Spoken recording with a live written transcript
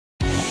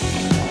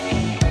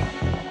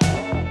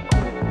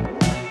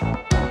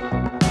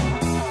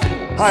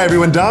Hi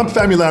everyone, Dom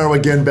Famularo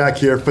again back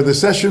here for the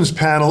Sessions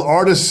panel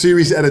Artist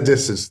Series at a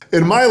Distance.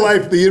 In my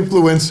life, the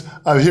influence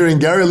of hearing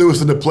Gary Lewis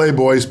and the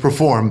Playboys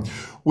perform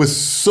was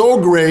so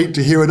great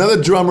to hear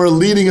another drummer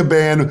leading a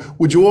band.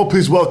 Would you all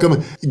please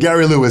welcome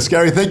Gary Lewis.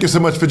 Gary, thank you so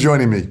much for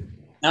joining me.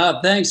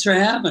 Thanks for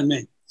having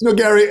me. You know,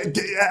 Gary,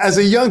 as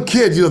a young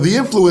kid, you know, the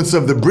influence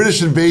of the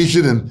British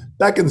invasion and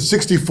back in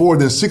 64,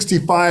 then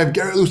 65,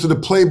 Gary Lewis and the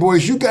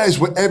Playboys, you guys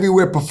were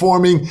everywhere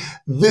performing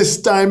This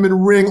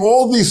Diamond Ring,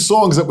 all these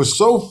songs that were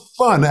so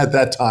fun at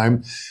that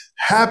time.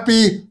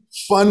 Happy,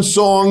 fun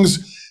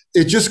songs.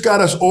 It just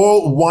got us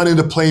all wanting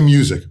to play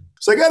music.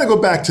 So I got to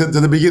go back to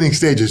the beginning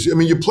stages. I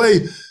mean, you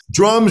play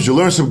drums, you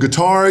learn some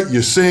guitar,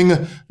 you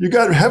sing. You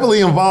got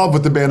heavily involved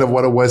with the band of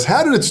what it was.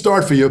 How did it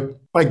start for you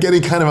by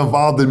getting kind of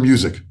involved in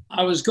music?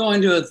 I was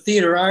going to a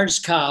theater arts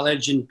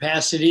college in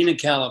Pasadena,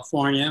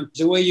 California.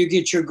 The way you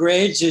get your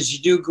grades is you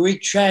do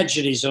Greek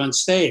tragedies on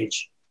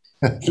stage,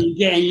 and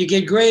you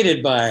get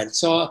graded by it.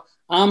 So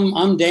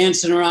I'm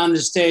dancing around the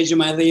stage in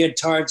my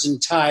leotards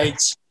and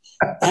tights,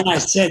 and I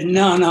said,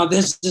 no,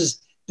 this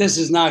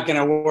is not going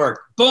to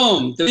work.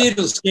 Boom, the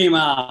Beatles came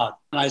out,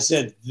 and I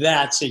said,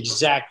 that's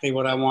exactly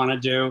what I want to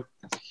do,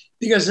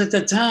 because at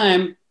the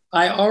time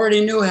I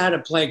already knew how to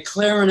play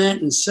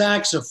clarinet and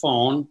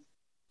saxophone.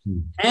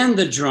 And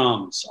the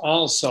drums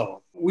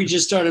also. We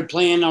just started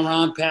playing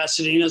around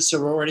Pasadena,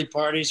 sorority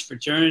parties,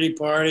 fraternity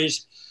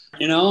parties,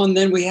 you know, and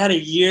then we had a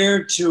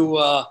year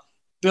to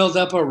build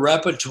up a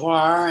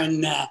repertoire.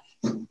 And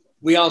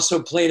we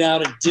also played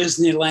out at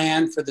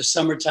Disneyland for the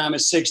summertime of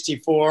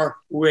 '64,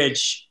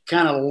 which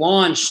kind of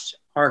launched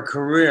our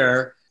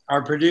career.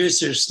 Our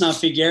producer,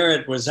 Snuffy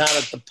Garrett, was out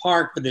at the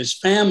park with his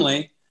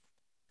family.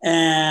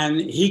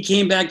 And he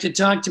came back to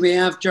talk to me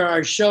after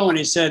our show, and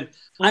he said,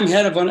 I'm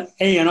head of an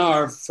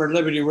A&R for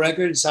Liberty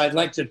Records. I'd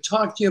like to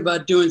talk to you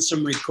about doing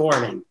some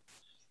recording.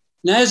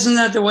 Now, isn't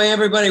that the way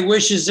everybody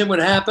wishes it would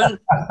happen?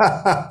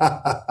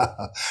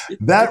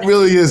 That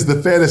really is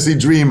the fantasy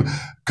dream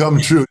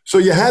come true. So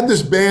you had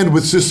this band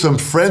with just some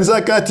friends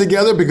that got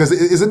together, because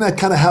isn't that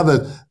kind of how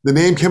the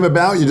name came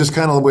about? You just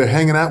kind of were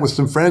hanging out with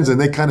some friends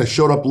and they kind of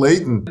showed up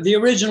late. And the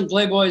original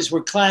Playboys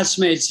were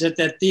classmates at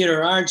that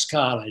theater arts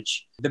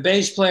college. The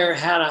bass player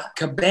had a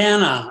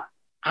cabana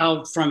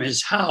out from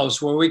his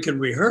house where we could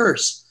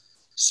rehearse.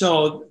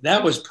 So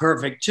that was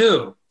perfect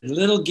too.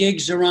 Little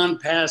gigs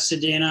around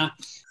Pasadena.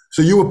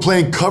 So you were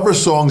playing cover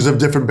songs of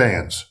different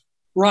bands.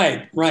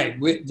 Right.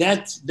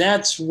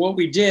 That's what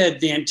we did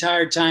the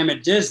entire time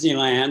at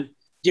Disneyland.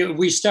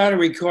 We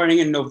started recording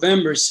in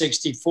November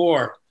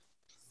 '64.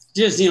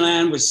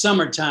 Disneyland was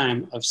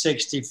summertime of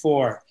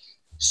 '64.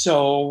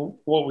 So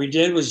what we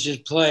did was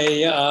just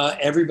play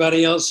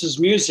everybody else's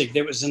music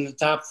that was in the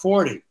top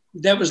 40.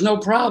 That was no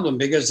problem,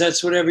 because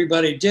that's what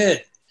everybody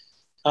did.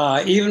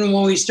 Even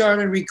when we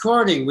started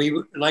recording,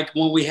 like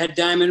when we had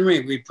Diamond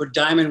Ring, we put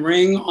Diamond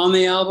Ring on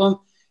the album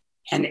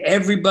and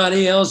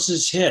everybody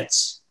else's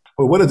hits.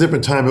 Well, what a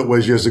different time it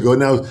was years ago.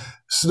 Now,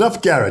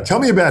 Snuff Garrett, tell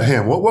me about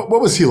him. What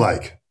was he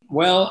like?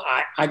 Well,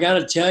 I got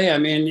to tell you, I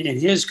mean, in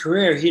his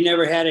career, he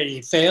never had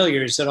any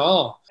failures at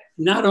all.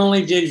 Not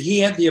only did he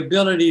have the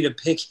ability to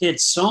pick hit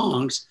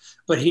songs,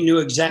 but he knew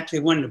exactly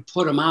when to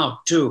put them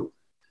out too.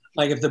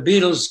 Like if the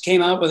Beatles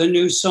came out with a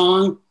new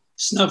song,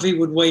 Snuffy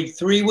would wait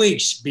 3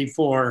 weeks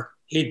before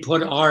he'd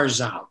put ours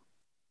out.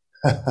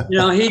 You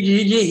know,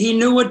 he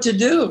knew what to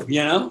do,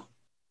 you know?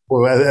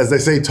 Well, as they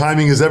say,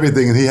 timing is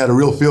everything, and he had a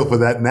real feel for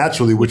that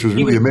naturally, which was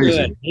really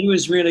amazing. Good. He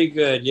was really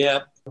good,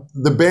 yeah.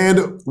 The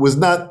band was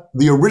not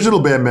the original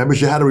band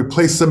members. You had to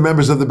replace some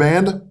members of the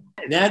band?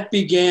 That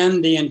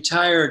began the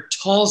entire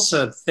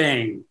Tulsa,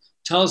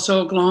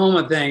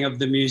 Oklahoma thing of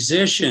the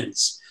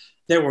musicians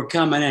that were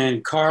coming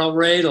in. Carl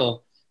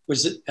Radel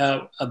was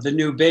the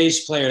new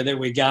bass player that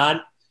we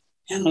got.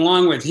 And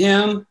along with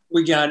him,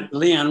 we got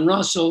Leon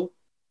Russell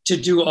to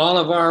do all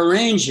of our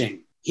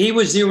arranging. He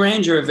was the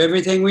arranger of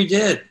everything we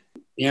did.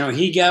 You know,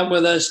 he got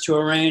with us to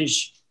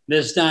arrange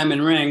This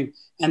Diamond Ring.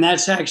 And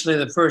that's actually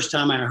the first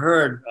time I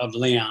heard of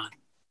Leon.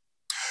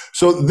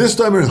 So This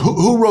Diamond,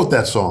 who wrote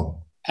that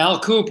song? Al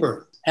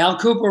Cooper. Al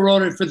Cooper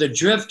wrote it for the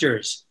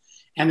Drifters.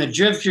 And the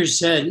Drifters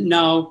said,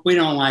 no, we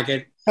don't like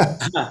it.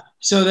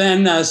 So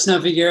then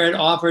Snuffy Garrett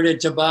offered it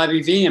to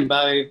Bobby V, and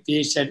Bobby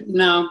V said,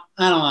 no,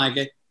 I don't like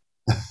it.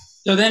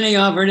 So then he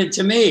offered it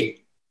to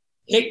me.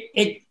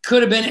 It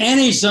could have been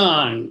any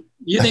song.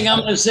 You think I'm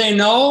going to say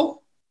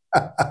no?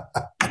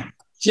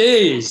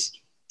 Jeez.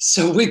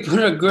 So we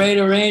put a great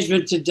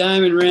arrangement to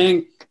Diamond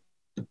Ring,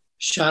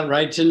 shot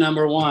right to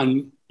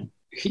 #1.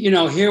 You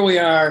know, here we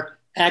are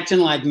acting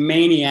like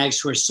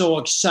maniacs. We're so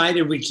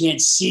excited we can't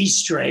see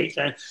straight.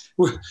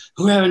 We're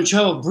having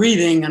trouble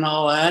breathing and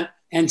all that.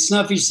 And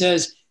Snuffy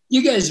says,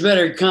 you guys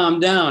better calm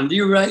down. Do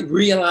you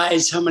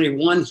realize how many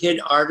one-hit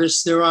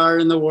artists there are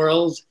in the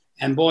world?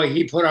 And boy,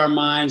 he put our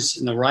minds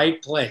in the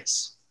right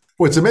place.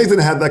 Well, it's amazing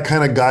to have that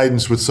kind of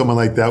guidance with someone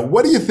like that.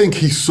 What do you think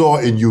he saw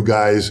in you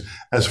guys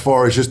as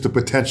far as just the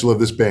potential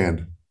of this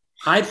band?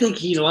 I think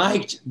he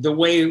liked the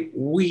way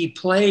we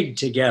played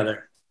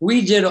together.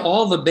 We did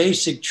all the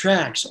basic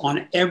tracks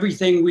on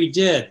everything we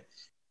did.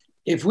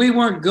 if we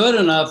weren't good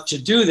enough to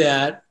do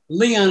that,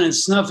 Leon and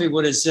Snuffy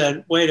would have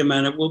said, wait a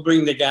minute, we'll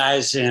bring the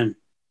guys in.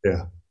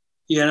 Yeah.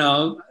 You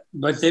know,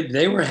 but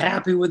they were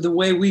happy with the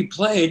way we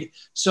played.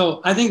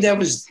 So I think that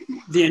was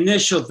the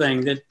initial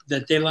thing,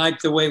 that they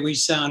liked the way we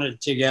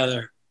sounded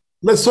together.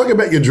 Let's talk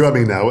about your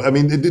drumming now. I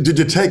mean, did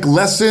you take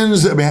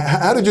lessons? I mean,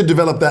 how did you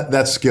develop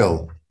that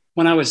skill?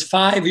 When I was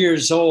 5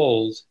 years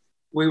old,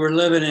 we were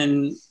living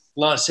in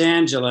Los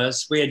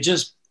Angeles. We had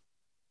just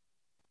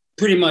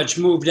pretty much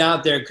moved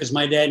out there because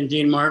my dad and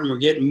Dean Martin were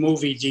getting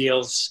movie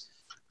deals.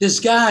 This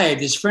guy,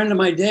 this friend of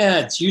my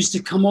dad's, used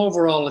to come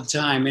over all the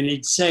time, and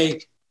he'd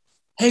say,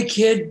 hey,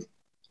 kid,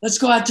 let's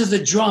go out to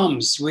the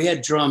drums. We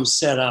had drums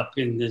set up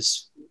in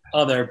this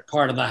other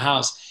part of the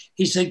house.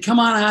 He said, come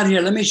on out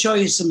here. Let me show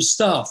you some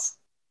stuff.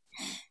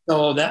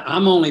 So that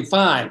I'm only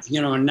 5,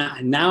 you know, and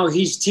now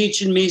he's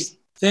teaching me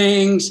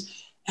things.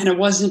 And it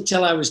wasn't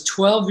until I was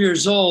 12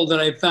 years old that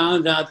I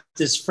found out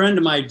this friend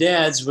of my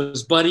dad's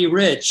was Buddy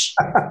Rich.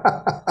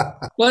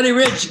 Buddy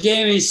Rich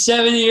gave me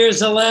 7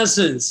 years of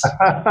lessons.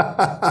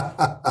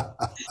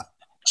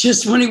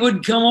 Just when he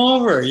would come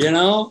over, you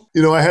know?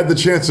 You know, I had the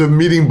chance of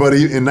meeting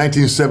Buddy in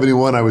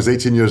 1971. I was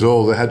 18 years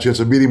old. I had a chance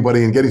of meeting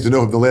Buddy and getting to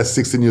know him the last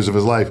 16 years of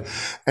his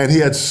life. And he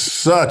had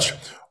such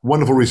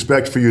wonderful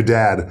respect for your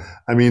dad.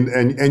 I mean,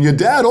 and your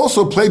dad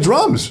also played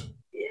drums.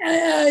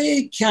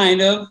 Yeah,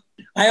 kind of.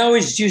 I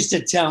always used to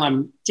tell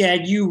him,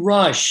 Dad, you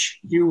rush.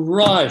 You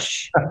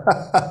rush.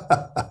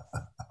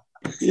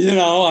 You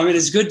know, I mean,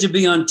 it's good to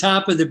be on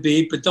top of the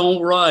beat, but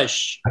don't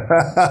rush.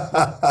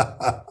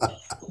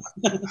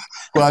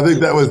 Well, I think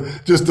that was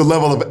just the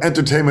level of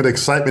entertainment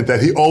excitement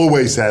that he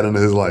always had in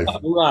his life.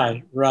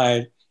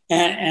 Right.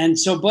 And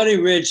so Buddy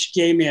Rich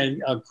gave me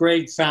a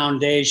great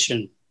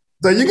foundation.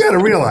 So you got to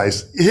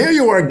realize, here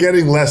you are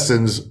getting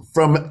lessons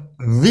from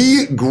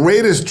the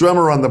greatest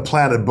drummer on the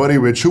planet, Buddy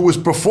Rich, who was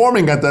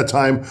performing at that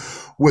time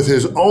with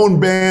his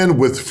own band,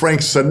 with Frank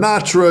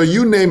Sinatra,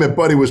 you name it,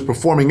 Buddy was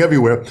performing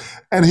everywhere.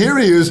 And here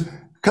he is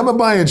coming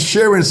by and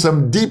sharing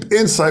some deep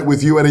insight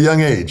with you at a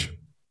young age.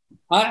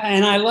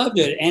 And I loved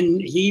it.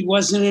 And he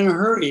wasn't in a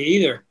hurry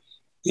either.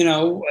 You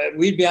know,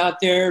 we'd be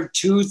out there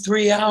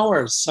 2-3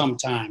 hours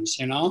sometimes,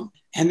 you know.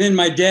 And then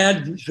my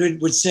dad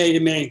would say to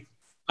me,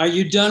 are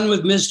you done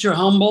with Mr.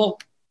 Humble?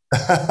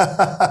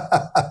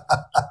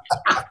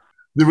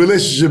 The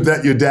relationship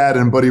that your dad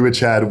and Buddy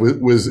Rich had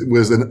was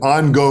an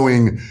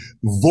ongoing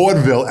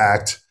vaudeville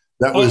act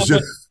that was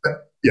it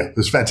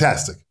was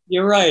fantastic.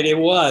 You're right, it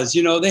was.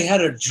 You know, they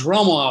had a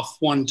drum off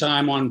one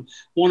time on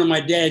one of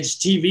my dad's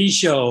TV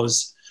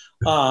shows,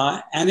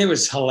 and it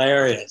was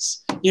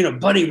hilarious. You know,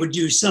 Buddy would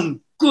do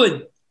some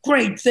great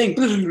thing.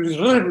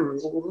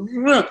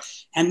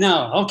 And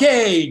now,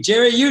 okay,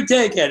 Jerry, you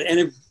take it. And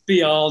it'd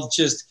be all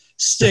just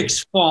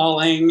sticks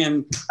falling,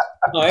 and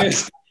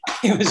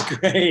it was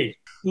great.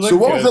 So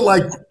what was it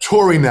like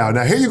touring now?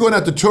 Now, here you're going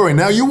out to touring.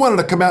 Now, you wanted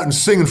to come out and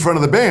sing in front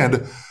of the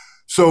band.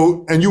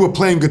 So, and you were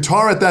playing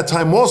guitar at that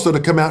time also to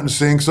come out and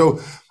sing. So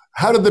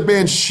how did the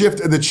band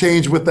shift and the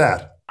change with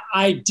that?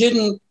 I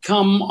didn't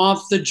come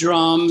off the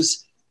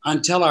drums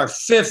until our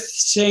 5th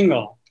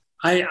single.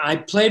 I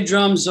played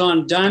drums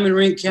on Diamond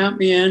Ring, Count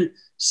Me In,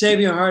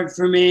 Save Your Heart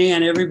for Me,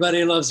 and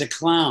Everybody Loves a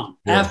Clown.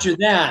 Yeah. After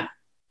that,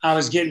 I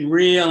was getting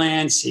real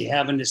antsy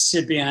having to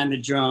sit behind the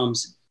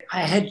drums.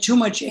 I had too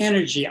much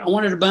energy. I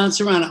wanted to bounce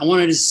around. I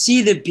wanted to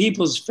see the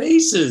people's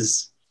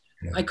faces.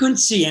 Yeah. I couldn't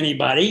see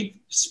anybody.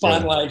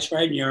 Spotlights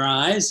right in your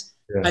eyes.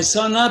 Yeah. I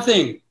saw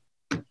nothing.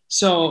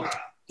 So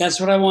that's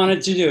what I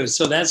wanted to do.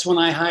 So that's when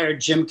I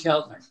hired Jim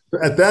Keltner.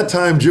 At that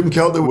time, Jim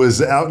Keltner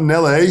was out in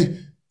L.A.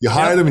 You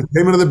hired him. He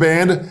came into the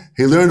band.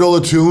 He learned all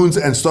the tunes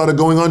and started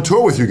going on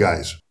tour with you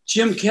guys.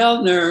 Jim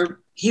Keltner,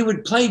 he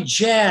would play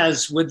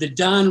jazz with the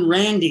Don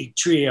Randy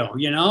trio,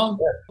 you know?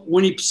 Yeah.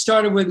 When he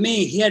started with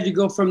me, he had to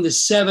go from the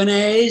 7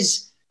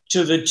 A's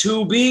to the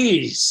 2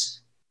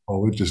 B's.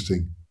 Oh,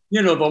 interesting.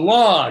 You know, the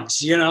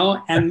logs, you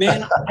know? And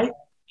man,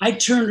 I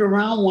turned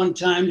around one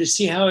time to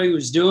see how he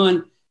was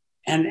doing,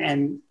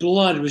 and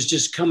blood was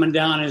just coming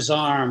down his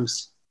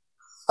arms.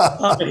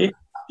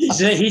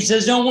 He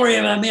says, don't worry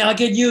about me. I'll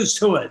get used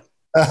to it.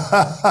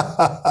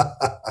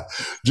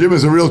 Jim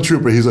is a real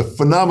trooper. He's a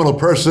phenomenal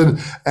person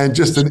and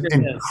just an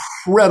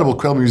incredible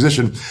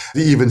musician.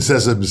 He even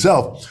says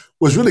himself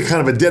was really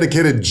kind of a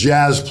dedicated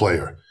jazz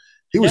player.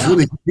 He was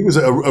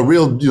a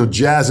real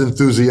jazz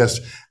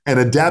enthusiast and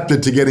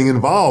adapted to getting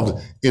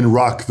involved in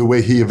rock the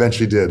way he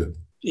eventually did.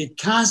 It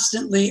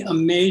constantly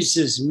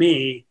amazes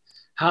me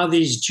how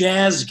these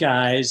jazz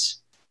guys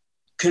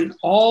can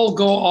all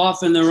go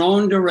off in their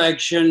own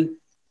direction,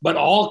 but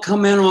all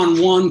come in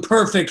on one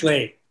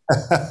perfectly.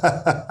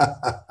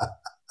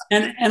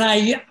 And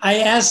I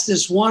asked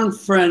this one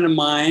friend of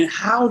mine,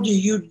 how do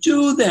you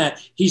do that?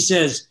 He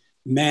says,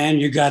 man,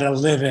 you got to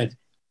live it.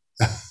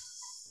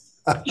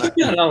 You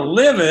got to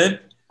live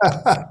it?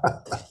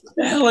 What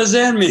the hell does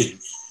that mean?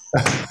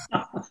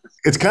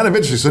 It's kind of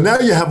interesting. So now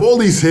you have all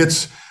these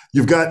hits.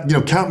 You've got,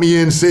 Count Me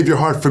In, Save Your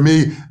Heart for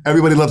Me,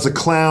 Everybody Loves a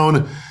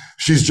Clown,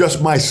 She's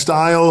Just My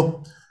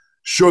Style,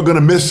 Sure Gonna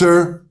Miss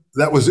Her.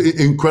 That was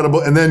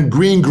incredible. And then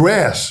Green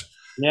Grass.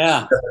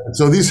 Yeah.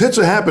 So these hits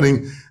are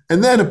happening,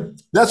 and then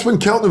that's when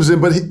Kelton was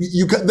in. But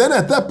then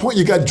at that point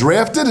you got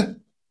drafted.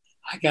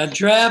 I got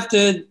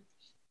drafted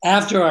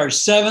after our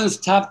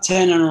seventh top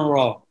 10 in a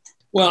row.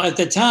 Well, at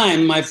the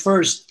time, my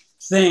first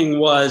thing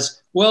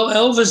was, well,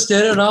 Elvis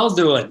did it, I'll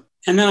do it.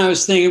 And then I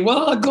was thinking,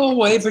 well, I'll go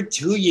away for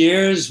 2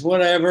 years,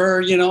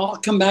 whatever, I'll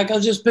come back, I'll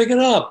just pick it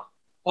up.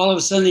 All of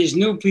a sudden, these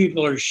new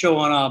people are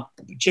showing up.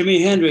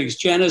 Jimi Hendrix,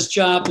 Janis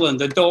Joplin,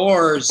 The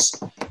Doors.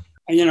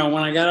 And,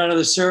 when I got out of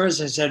the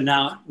service, I said,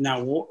 now,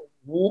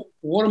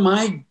 what am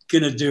I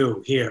going to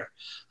do here?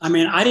 I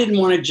mean, I didn't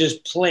want to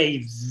just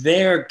play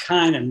their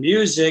kind of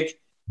music.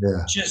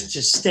 Yeah. Just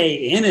to stay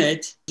in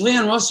it.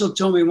 Leon Russell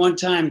told me one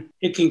time,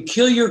 it can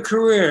kill your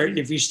career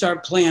if you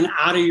start playing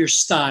out of your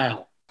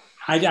style.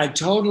 I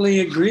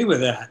totally agree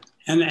with that.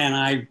 And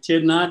I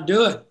did not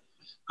do it.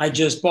 I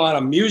just bought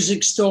a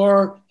music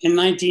store in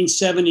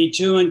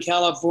 1972 in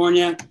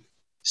California,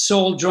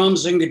 sold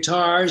drums and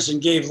guitars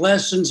and gave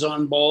lessons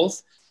on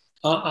both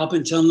up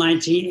until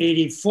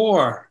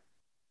 1984,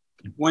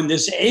 when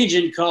this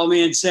agent called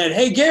me and said,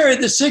 hey, Gary,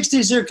 the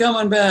 60s are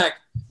coming back.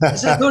 I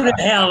said, who the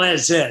hell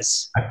is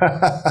this?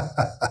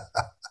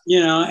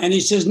 And he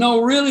says,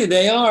 no, really,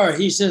 they are.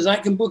 He says, I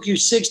can book you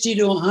 60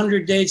 to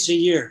 100 dates a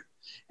year.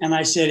 And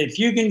I said, if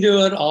you can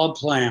do it, I'll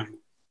play them.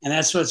 And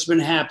that's what's been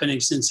happening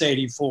since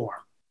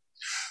 84.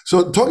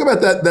 So talk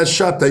about that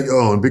shop that you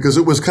owned, because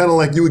it was kind of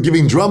like you were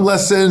giving drum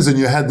lessons and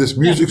you had this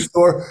music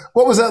store.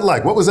 What was that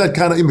like? What was that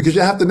kind of, because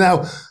you have to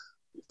now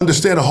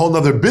understand a whole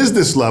nother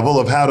business level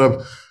of how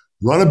to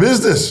run a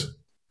business.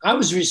 I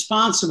was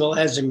responsible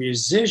as a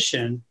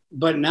musician,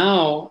 but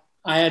now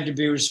I had to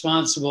be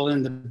responsible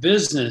in the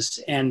business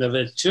end of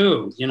it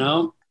too,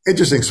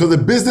 Interesting. So the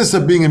business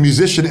of being a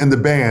musician in the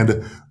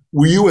band,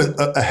 were you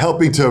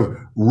helping to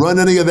run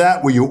any of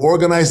that? Were you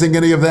organizing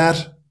any of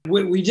that?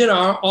 We did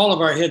all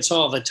of our hits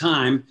all the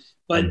time,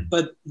 but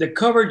the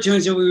cover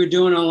tunes that we were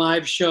doing on a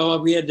live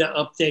show, we had to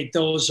update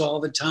those all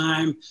the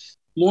time,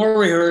 more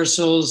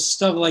rehearsals,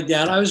 stuff like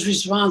that. I was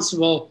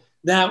responsible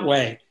that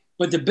way.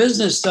 But the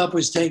business stuff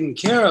was taken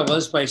care of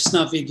us by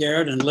Snuffy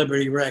Garrett and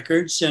Liberty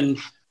Records and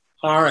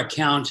our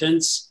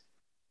accountants.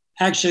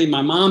 Actually,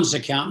 my mom's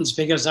accountants,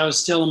 because I was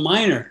still a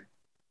minor,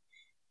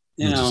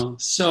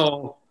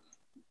 So,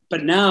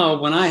 but now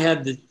when I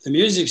had the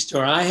music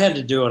store, I had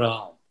to do it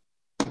all.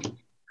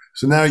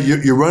 So now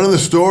you're running the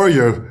store,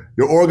 you're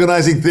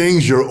organizing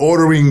things, you're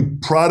ordering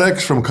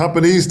products from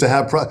companies to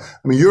have.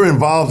 You're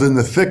involved in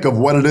the thick of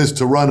what it is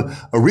to run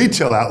a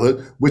retail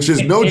outlet, which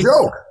is no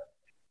joke.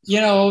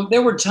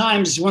 There were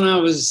times when I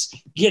was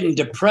getting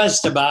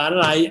depressed about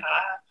it.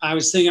 I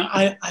was thinking,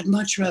 I'd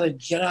much rather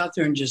get out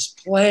there and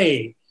just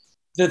play.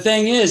 The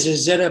thing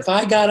is that if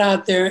I got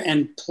out there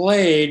and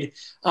played,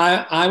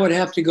 I would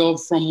have to go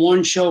from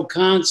one show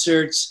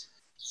concerts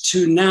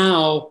to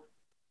now,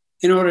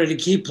 in order to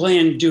keep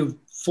playing, do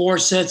 4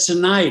 sets a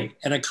night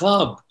at a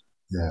club.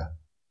 Yeah.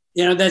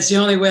 That's the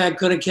only way I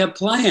could have kept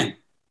playing.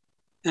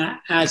 And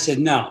I said,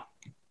 no,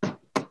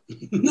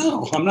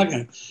 I'm not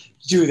going to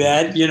do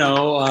that.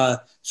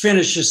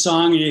 Finish a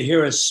song and you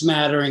hear a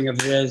smattering of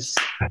this.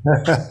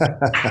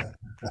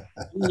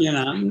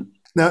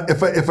 Now,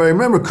 if I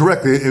remember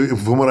correctly,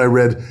 from what I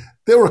read,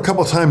 there were a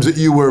couple of times that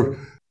you were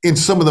in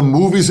some of the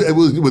movies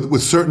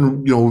with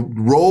certain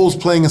roles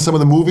playing in some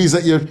of the movies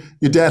that your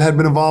dad had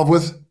been involved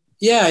with.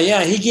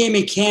 Yeah. He gave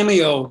me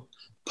cameo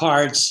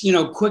parts.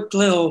 Quick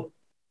little,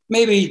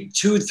 maybe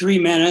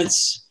 2-3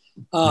 minutes.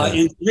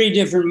 In 3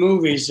 different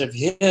movies of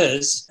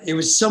his. It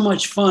was so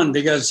much fun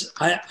because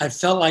I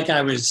felt like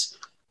I was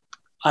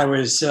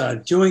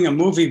doing a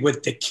movie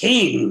with the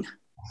king.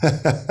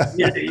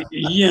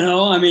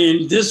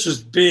 This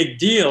was big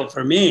deal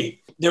for me.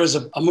 There was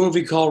a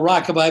movie called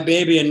Rockabye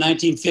Baby in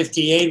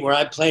 1958 where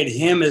I played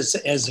him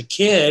as a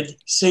kid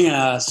singing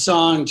a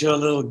song to a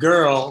little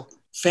girl,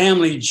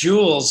 Family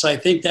Jewels. I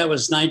think that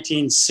was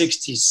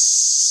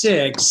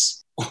 1966.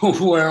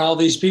 Where all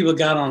these people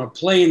got on a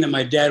plane that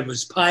my dad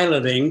was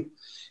piloting,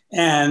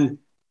 and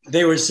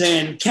they were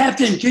saying,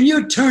 Captain, can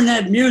you turn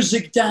that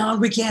music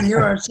down? We can't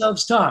hear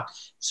ourselves talk.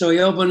 So he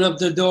opened up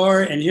the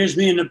door, and here's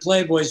me and the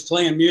Playboys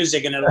playing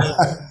music in a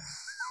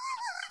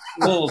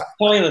little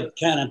toilet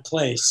kind of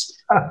place.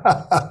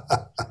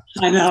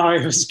 I know,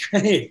 it was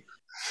great.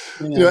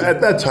 At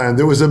that time,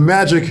 there was a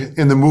magic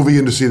in the movie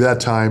industry that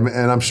time,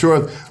 and I'm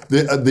sure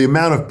the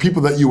amount of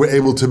people that you were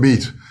able to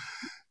meet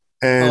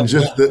and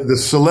the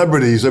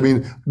celebrities.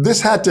 This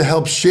had to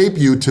help shape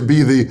you to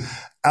be the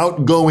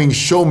outgoing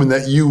showman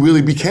that you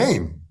really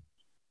became.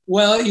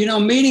 Well,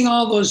 meeting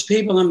all those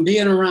people and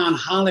being around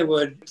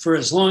Hollywood for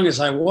as long as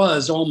I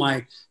was, all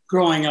my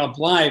growing up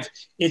life,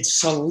 it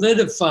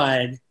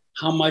solidified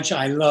how much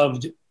I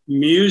loved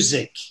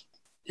music.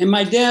 And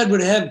my dad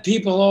would have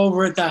people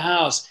over at the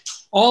house,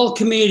 all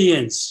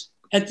comedians.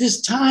 At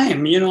this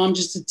time, I'm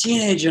just a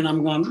teenager and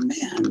I'm going,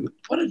 man,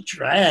 what a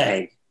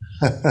drag.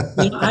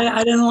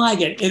 I didn't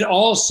like it. It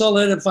all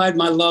solidified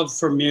my love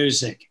for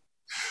music.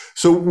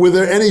 So were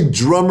there any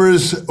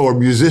drummers or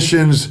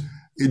musicians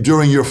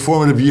during your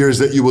formative years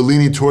that you were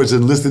leaning towards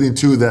and listening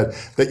to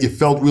that you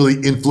felt really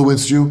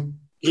influenced you?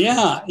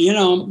 Yeah,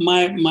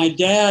 my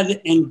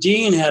dad and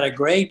Dean had a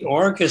great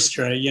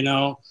orchestra.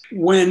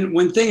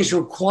 When things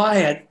were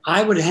quiet,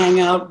 I would hang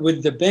out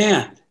with the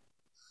band,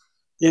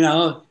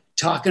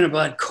 talking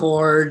about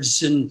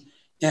chords and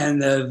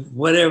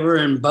whatever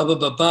and blah blah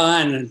blah blah.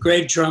 And a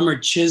great drummer,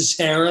 Chiz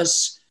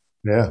Harris.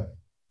 Yeah.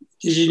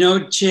 Did you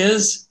know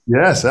Chiz?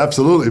 Yes,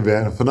 absolutely,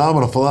 man. A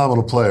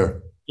phenomenal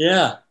player.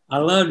 Yeah, I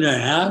loved it.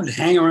 I would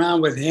hang around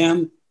with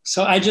him.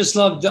 So I just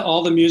loved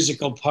all the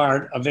musical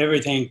part of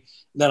everything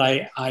that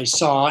I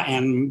saw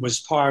and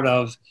was part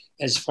of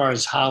as far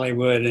as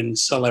Hollywood and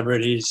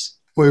celebrities.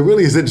 Well, it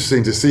really is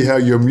interesting to see how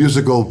your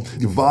musical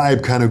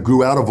vibe kind of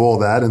grew out of all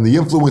that and the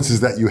influences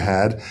that you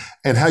had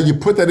and how you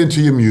put that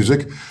into your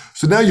music.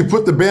 So now you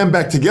put the band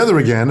back together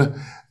again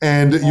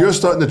and you're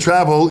starting to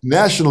travel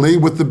nationally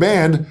with the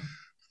band.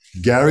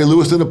 Gary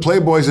Lewis and the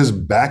Playboys is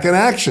back in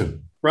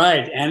action.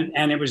 Right.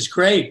 And it was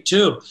great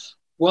too.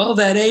 Well,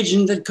 that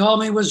agent that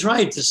called me was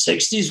right. The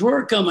 60s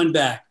were coming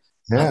back.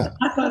 Yeah.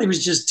 I thought he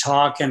was just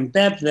talking.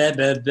 Blah, blah,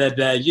 blah, blah,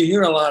 blah. You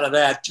hear a lot of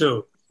that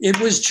too. It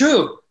was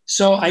true.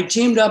 So I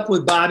teamed up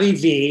with Bobby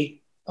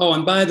V. Oh,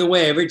 and by the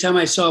way, every time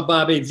I saw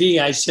Bobby V,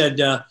 I said,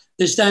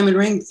 this diamond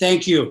ring,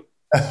 thank you.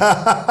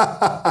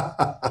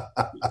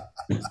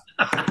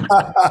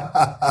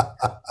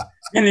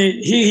 And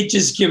he'd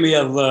just give me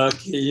a look,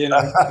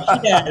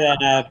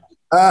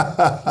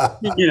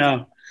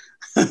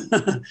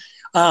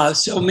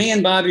 So me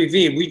and Bobby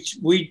V,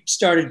 we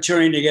started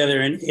touring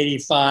together in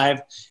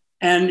 '85.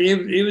 And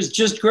it was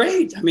just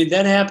great. I mean,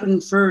 that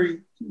happened for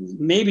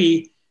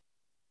maybe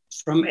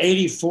from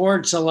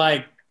 '84 to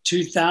like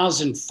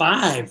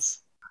 2005.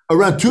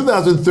 Around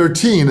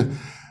 2013,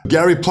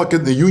 Gary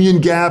Pluckett, the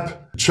Union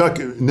Gap, Chuck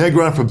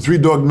Negron from Three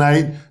Dog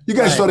Night. You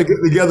guys started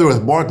getting together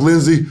with Mark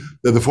Lindsay,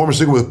 the former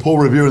singer with Paul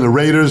Revere and the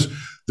Raiders,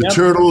 the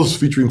Turtles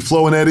featuring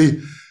Flo and Eddie.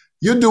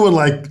 You're doing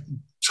like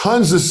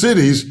tons of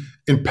cities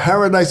in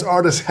Paradise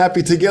Artists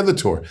Happy Together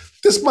tour.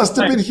 This must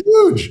have been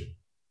huge.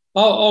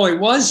 Oh, it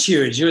was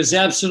huge. It was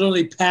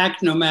absolutely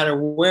packed no matter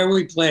where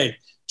we played.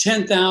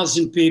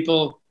 10,000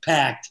 people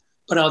packed.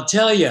 But I'll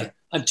tell you,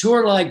 a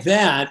tour like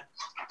that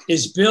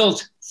is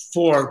built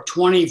for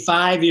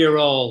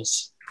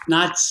 25-year-olds,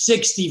 not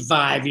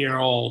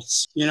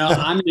 65-year-olds.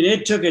 I mean,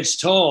 it took its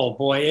toll,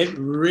 boy. It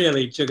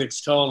really took its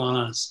toll on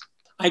us.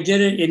 I did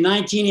it in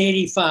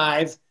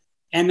 1985,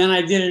 and then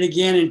I did it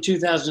again in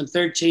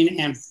 2013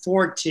 and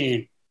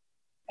 14.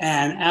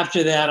 And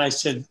after that, I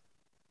said,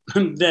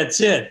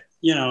 that's it.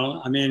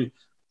 I mean,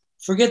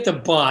 forget the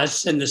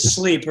bus and the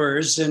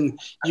sleepers and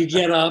you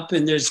get up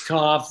and there's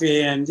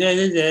coffee and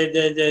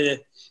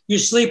you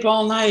sleep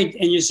all night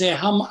and you say,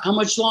 how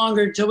much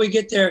longer till we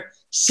get there?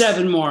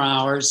 7 more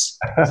hours.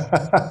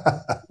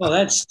 Well,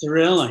 that's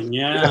thrilling.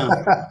 Yeah.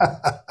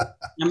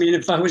 I mean,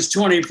 if I was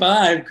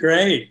 25,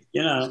 great.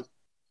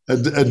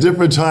 A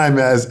different time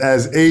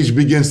as age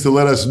begins to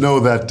let us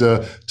know that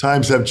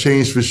times have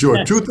changed for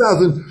sure.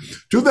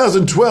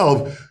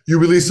 2012, you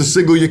released a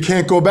single, You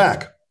Can't Go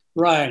Back.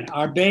 Right.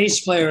 Our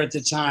bass player at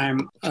the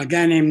time, a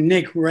guy named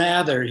Nick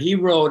Rather, he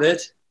wrote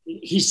it.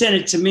 He sent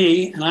it to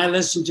me and I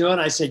listened to it.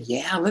 I said,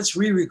 yeah, let's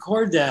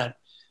re-record that,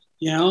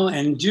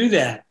 and do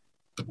that.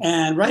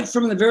 And right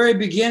from the very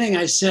beginning,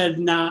 I said,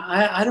 nah,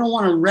 I don't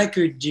want a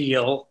record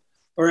deal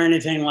or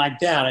anything like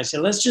that. I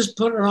said, let's just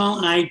put it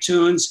on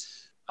iTunes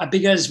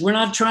because we're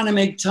not trying to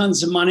make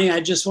tons of money. I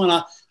just want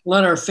to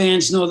let our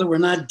fans know that we're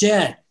not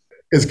dead.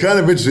 It's kind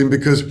of interesting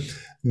because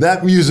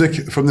that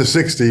music from the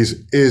 60s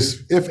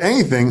is, if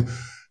anything,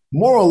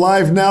 more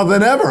alive now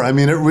than ever. I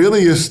mean, it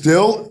really is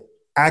still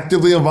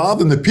actively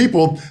involved, and the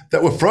people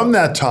that were from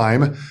that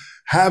time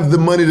have the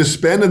money to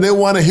spend and they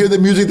want to hear the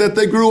music that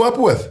they grew up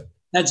with.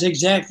 That's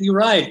exactly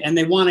right. And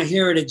they want to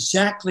hear it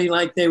exactly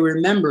like they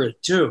remember it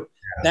too.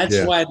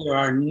 That's why there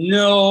are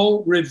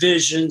no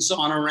revisions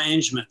on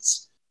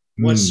arrangements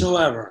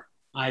whatsoever.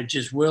 I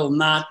just will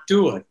not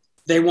do it.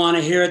 They want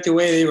to hear it the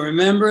way they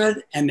remember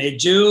it, and they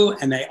do,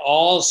 and they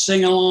all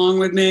sing along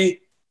with me.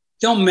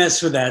 Don't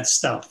mess with that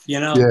stuff,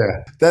 Yeah,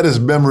 that is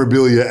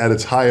memorabilia at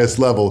its highest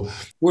level.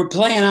 We're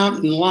playing out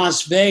in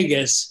Las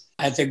Vegas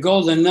at the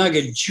Golden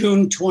Nugget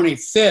June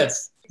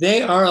 25th.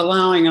 They are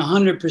allowing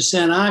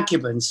 100%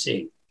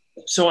 occupancy.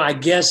 So I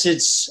guess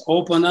it's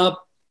open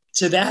up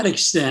to that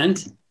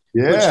extent.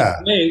 Yeah. Which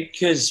is great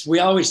because we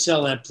always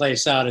sell that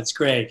place out. It's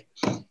great.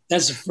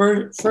 That's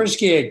the first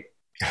gig.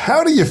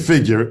 How do you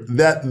figure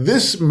that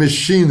this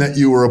machine that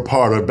you were a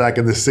part of back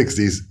in the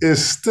 60s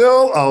is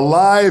still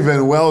alive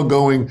and well,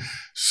 going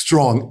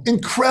strong?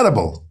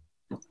 Incredible.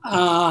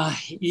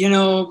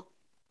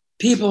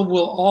 People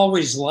will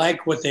always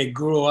like what they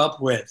grew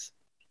up with,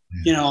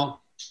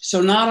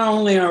 So not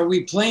only are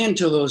we playing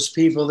to those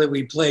people that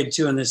we played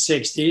to in the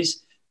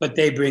 60s, but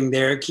they bring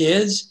their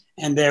kids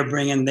and they're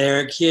bringing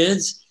their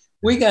kids.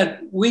 We got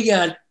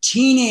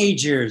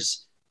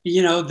teenagers,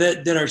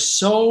 that are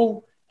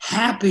so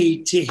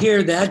happy to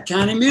hear that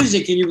kind of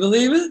music. Can you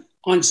believe it?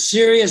 On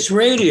Sirius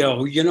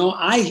Radio,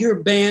 I hear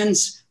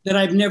bands that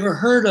I've never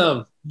heard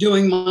of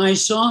doing my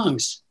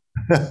songs.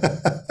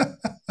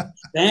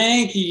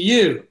 Thank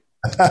you.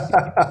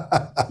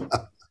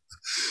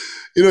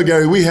 You know,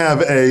 Gary, we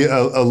have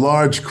a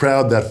large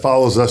crowd that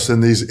follows us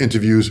in these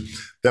interviews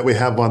that we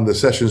have on the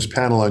Sessions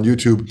panel on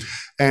YouTube.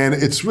 And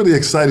it's really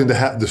exciting to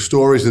have the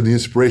stories and the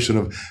inspiration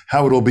of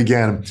how it all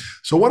began.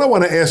 So what I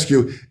want to ask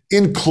you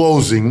in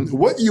closing,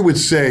 what you would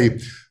say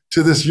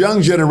to this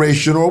young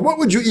generation, or what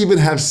would you even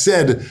have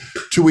said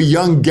to a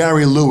young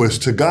Gary Lewis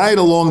to guide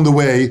along the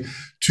way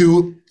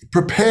to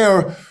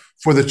prepare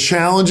for the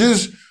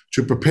challenges,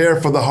 to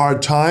prepare for the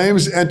hard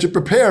times, and to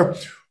prepare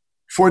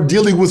for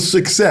dealing with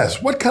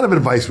success? What kind of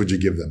advice would you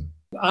give them?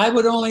 I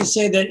would only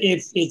say that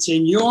if it's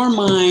in your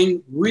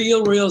mind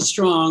real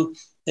strong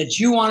that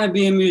you want to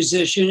be a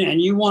musician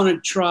and you want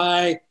to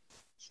try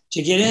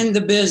to get in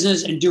the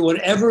business and do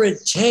whatever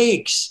it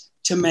takes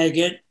to make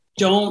it,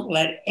 don't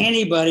let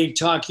anybody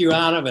talk you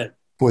out of it.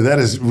 Boy, that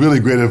is really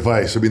great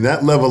advice. I mean,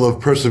 that level of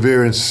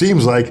perseverance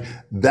seems like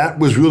that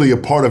was really a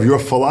part of your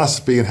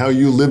philosophy and how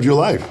you lived your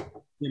life.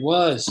 It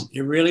was.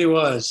 It really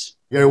was.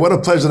 Gary, what a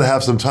pleasure to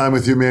have some time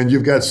with you, man.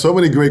 You've got so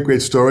many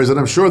great stories, and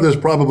I'm sure there's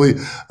probably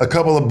a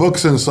couple of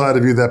books inside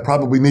of you that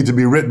probably need to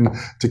be written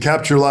to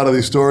capture a lot of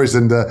these stories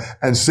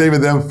and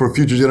saving them for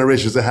future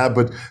generations to have.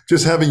 But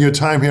just having your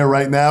time here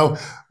right now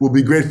will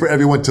be great for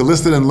everyone to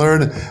listen and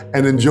learn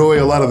and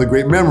enjoy a lot of the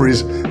great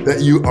memories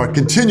that you are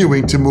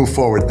continuing to move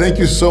forward. Thank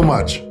you so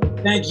much.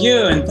 Thank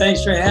you, and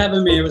thanks for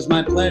having me. It was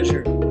my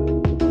pleasure.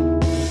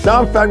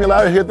 Dom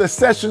Famularo here, the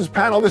Sessions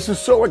panel. This is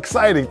so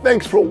exciting.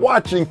 Thanks for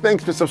watching.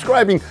 Thanks for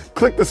subscribing.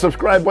 Click the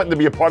subscribe button to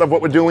be a part of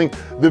what we're doing.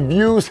 The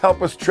views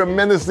help us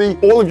tremendously.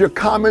 All of your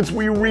comments,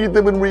 we read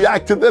them and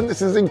react to them.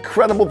 This is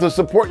incredible. The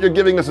support you're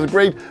giving us is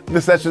great. The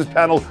Sessions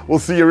panel, we'll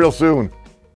see you real soon.